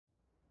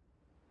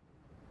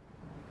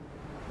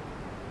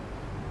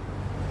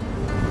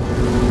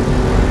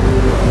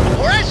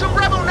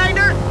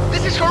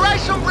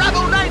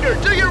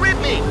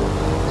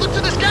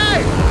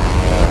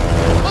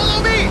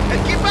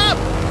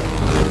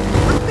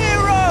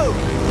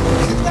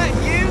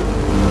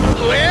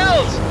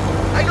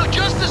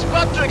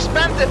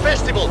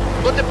festival,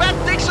 but the path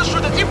takes us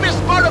through the deepest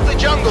part of the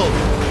jungle.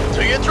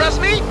 Do you trust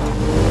me?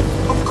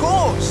 Of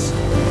course!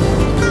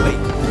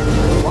 Wait,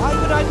 why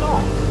would I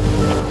not?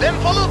 Then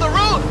follow the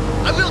road!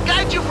 I will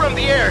guide you from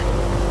the air.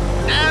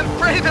 And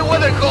pray the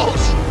weather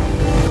holds.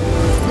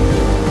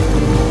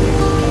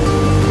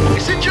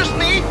 Is it just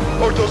me,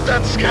 or does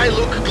that sky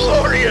look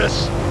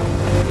glorious?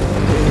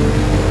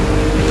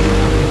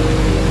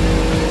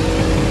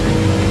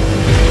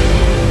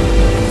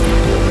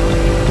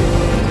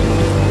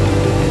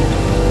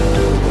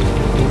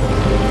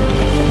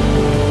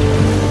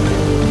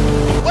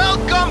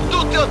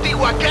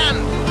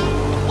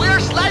 We're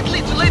slightly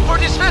too late for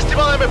this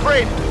festival, I'm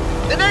afraid.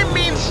 The name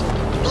means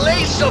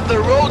place of the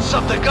roads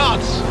of the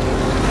gods.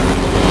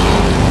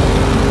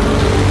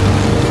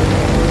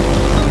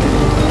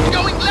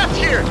 Going left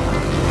here.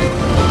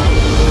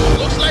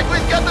 Looks like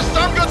we've got the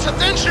storm god's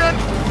attention.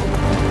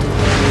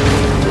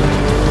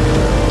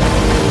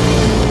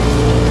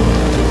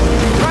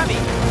 Rami,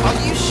 are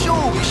you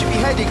sure we should be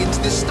heading into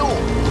the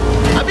storm?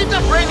 A bit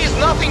of rain is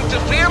nothing to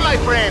fear, my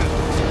friend.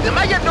 The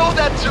Maya know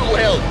that too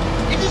well.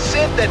 It is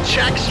said that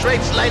Jack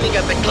straight lining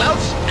at the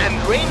clouds and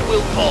rain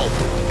will fall.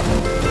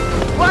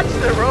 Watch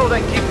the road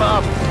and keep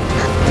up.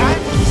 And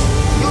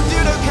you're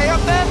doing okay up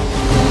there?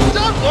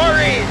 Don't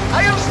worry,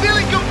 I am still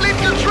in complete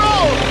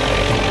control.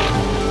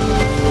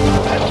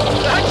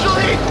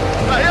 Actually,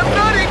 I am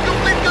not in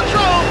complete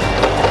control.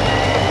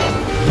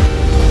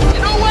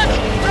 You know what?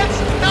 Let's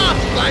not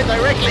fly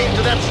directly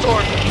into that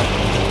storm.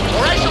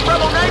 Horizon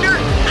Bravo 9er,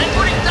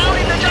 anchoring down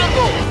in the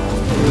jungle.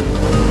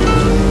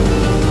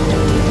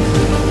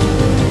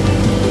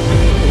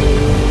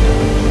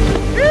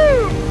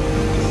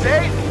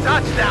 Safe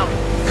touchdown!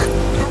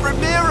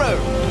 Ramiro!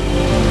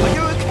 Are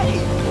you okay?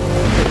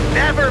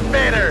 Never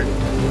better!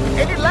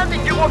 Any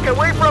landing you walk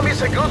away from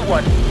is a good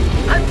one.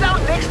 I'm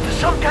down next to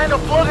some kind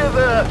of flooded,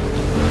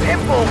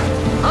 temple.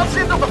 I'll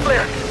send up a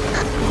flare.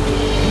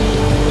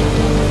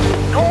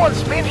 No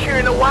one's been here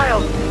in a while.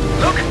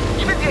 Look,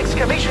 even the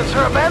excavations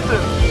are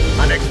abandoned.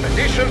 An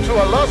expedition to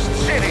a lost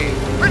city,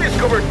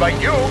 rediscovered by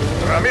you,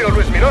 Ramiro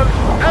Luis Miron,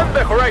 and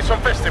the Horizon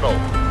Festival.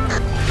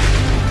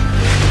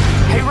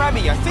 Hey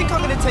Rami, I think I'm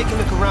gonna take a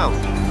look around.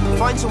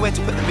 Find somewhere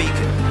to put the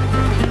beacon.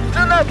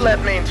 Do not let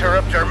me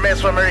interrupt your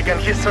Mesoamerican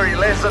history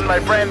lesson, my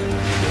friend.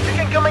 You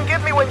can come and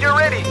get me when you're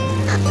ready.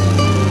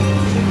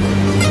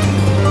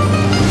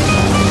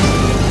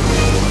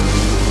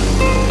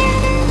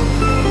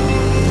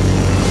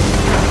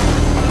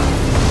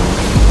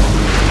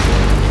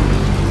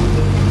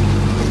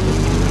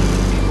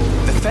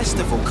 The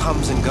festival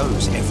comes and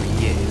goes every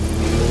year.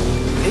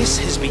 This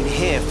has been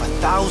here for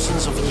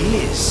thousands of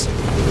years.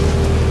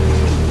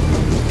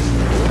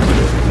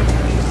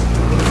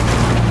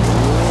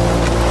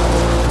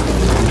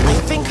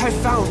 I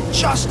found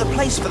just the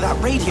place for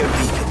that radio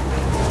beacon.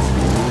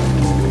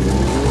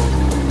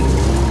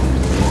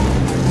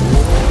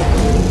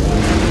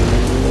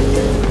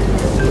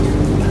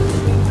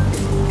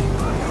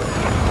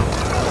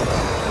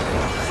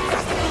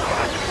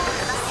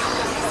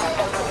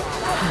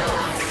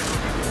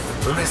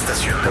 Una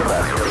estación de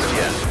radio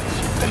oficial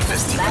del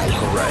Festival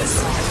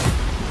Horizon.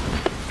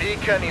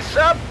 Beacon is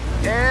up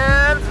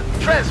and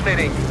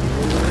transmitting.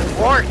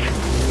 Work.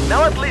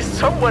 Now at least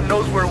someone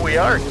knows where we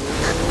are.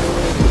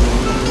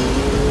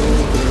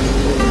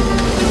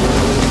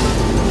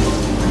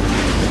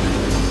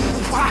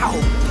 Wow!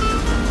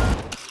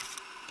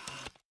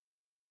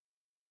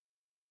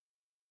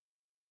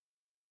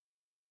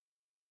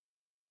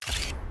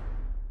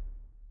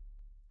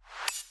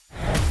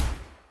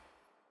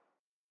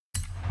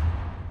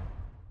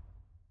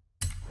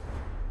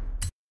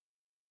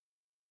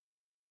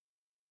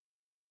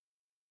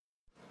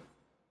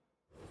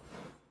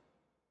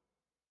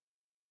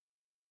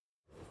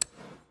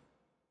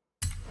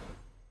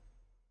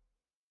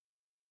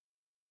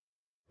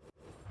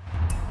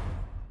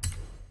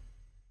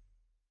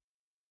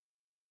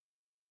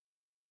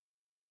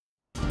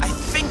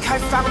 I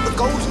found the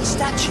golden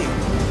statue.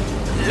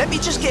 Let me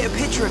just get a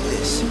picture of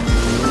this.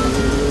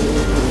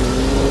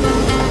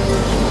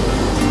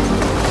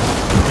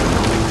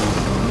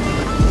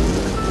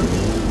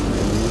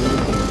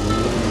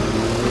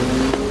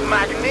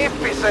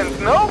 Magnificent,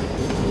 no?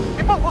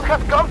 People would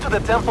have come to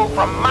the temple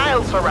from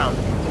miles around.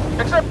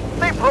 Except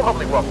they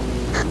probably won't.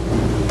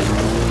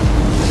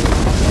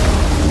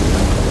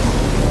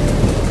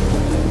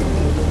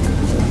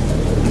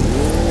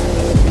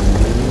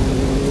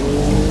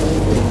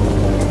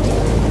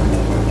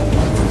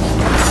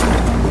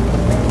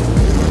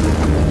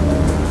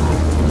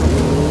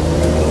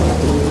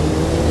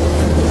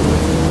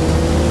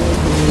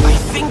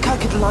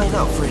 Line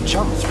up for a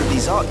jump through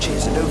these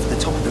arches and over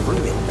the top of the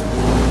ruin.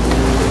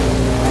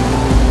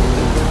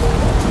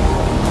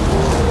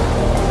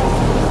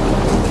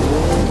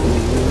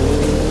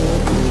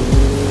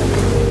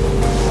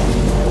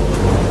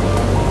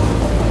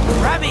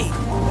 Rami!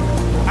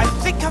 I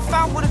think I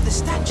found one of the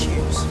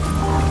statues.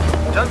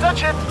 Don't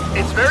touch it.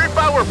 It's very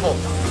powerful.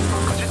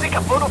 Could you take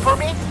a photo for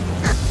me?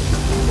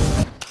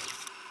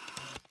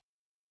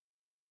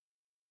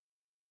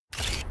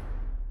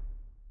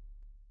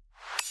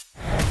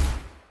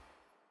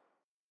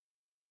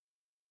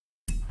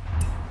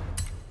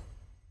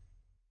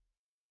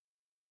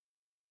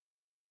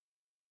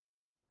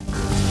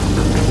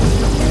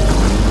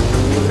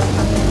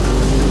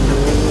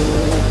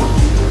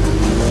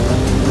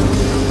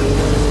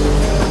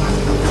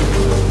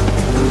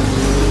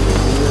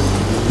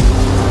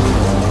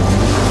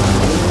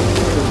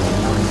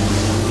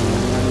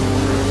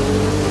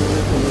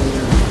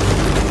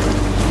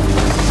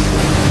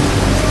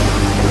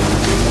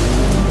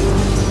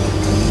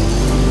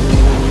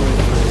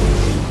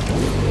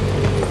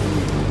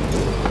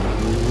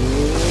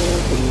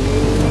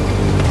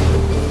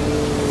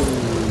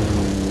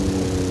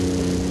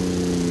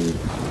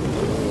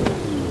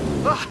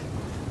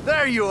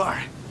 you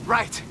are.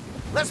 Right.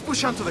 Let's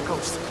push on to the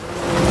coast.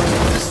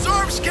 The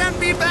storms can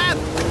be bad,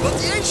 but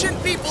the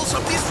ancient peoples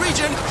of this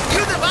region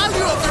knew the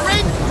value of the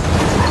rain.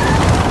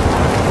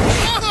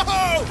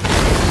 Oh!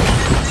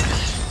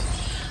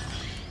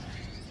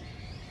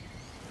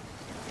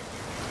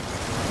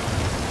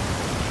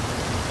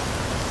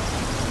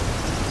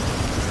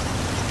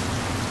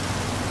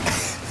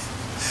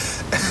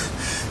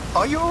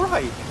 Are you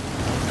alright?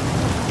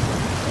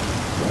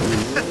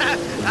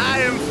 I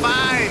am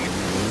fine.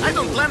 I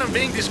don't plan on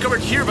being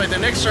discovered here by the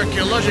next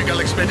archaeological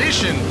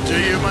expedition, do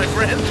you, my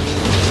friend?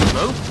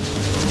 No?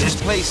 This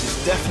place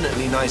is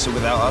definitely nicer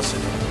without us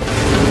in it.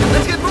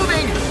 Let's get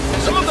moving!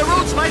 Some of the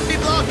roads might be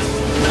blocked.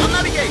 I'll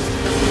navigate.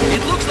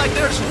 It looks like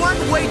there's one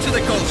way to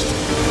the coast.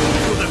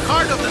 To the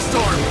heart of the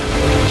storm.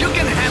 You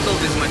can handle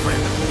this, my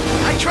friend.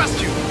 I trust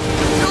you.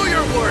 Do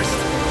your worst.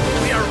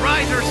 We are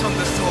riders on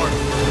the storm.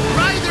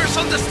 Riders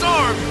on the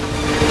storm!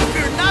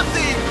 Fear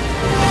nothing!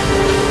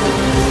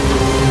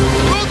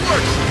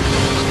 Roadworks!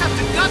 We'll have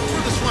to cut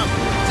through the swamp.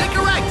 Take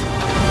a right.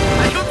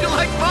 I hope you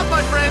like mud,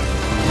 my friend.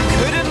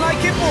 Couldn't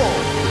like it more.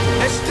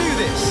 Let's do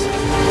this.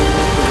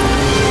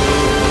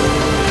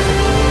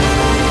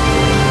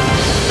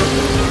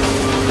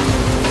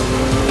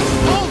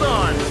 Hold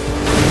on!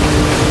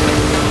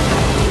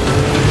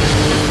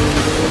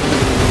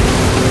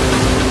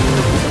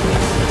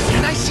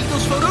 Can I see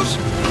those photos?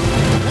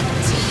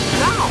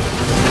 Now!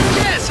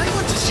 Yes, I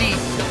want to see.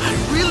 I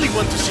really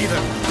want to see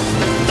them.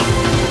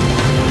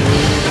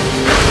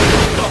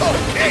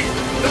 Okay,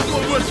 that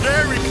one was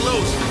very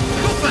close.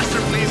 Go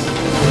faster, please.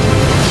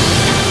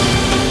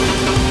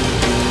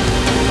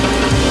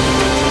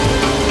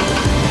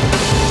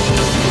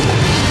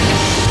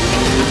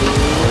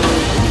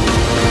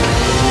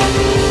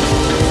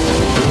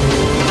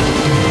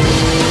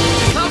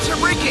 The clouds are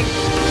breaking.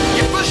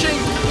 Keep pushing.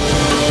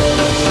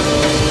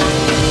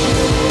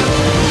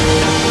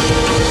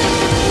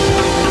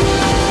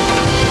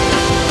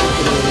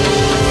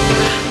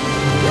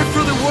 We're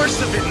through the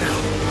worst of it now.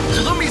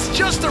 Tulum is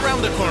just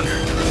around the corner.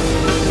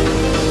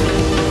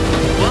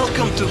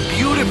 Welcome to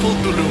beautiful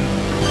Tulum.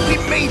 We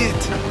made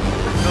it.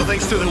 No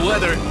thanks to the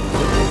weather.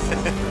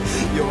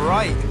 You're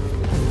right.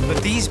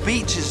 But these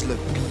beaches look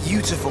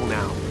beautiful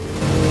now.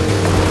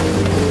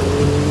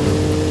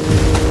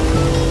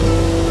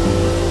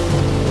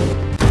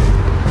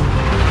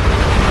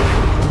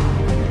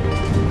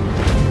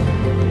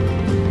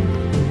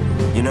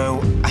 You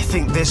know, I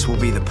think this will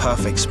be the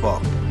perfect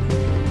spot.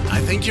 I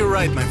think you're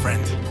right, my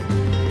friend.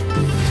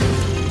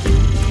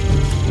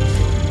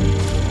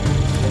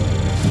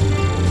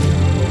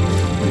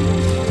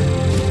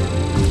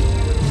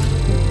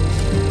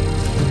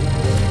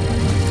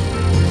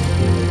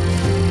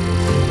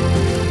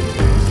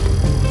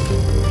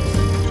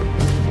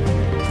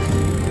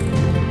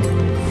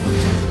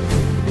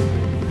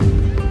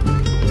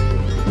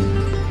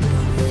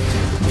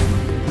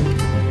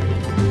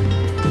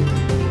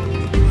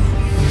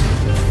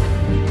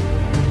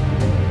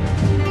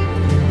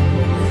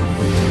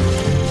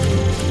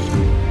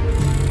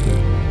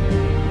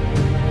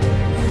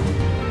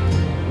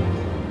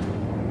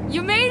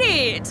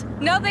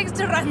 No thanks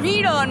to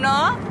Ramiro,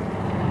 no?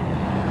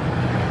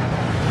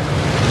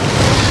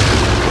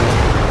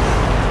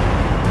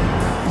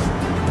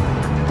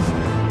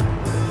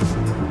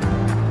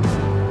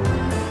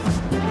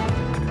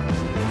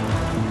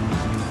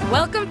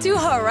 Welcome to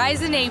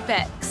Horizon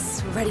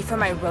Apex. Ready for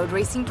my road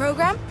racing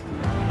program?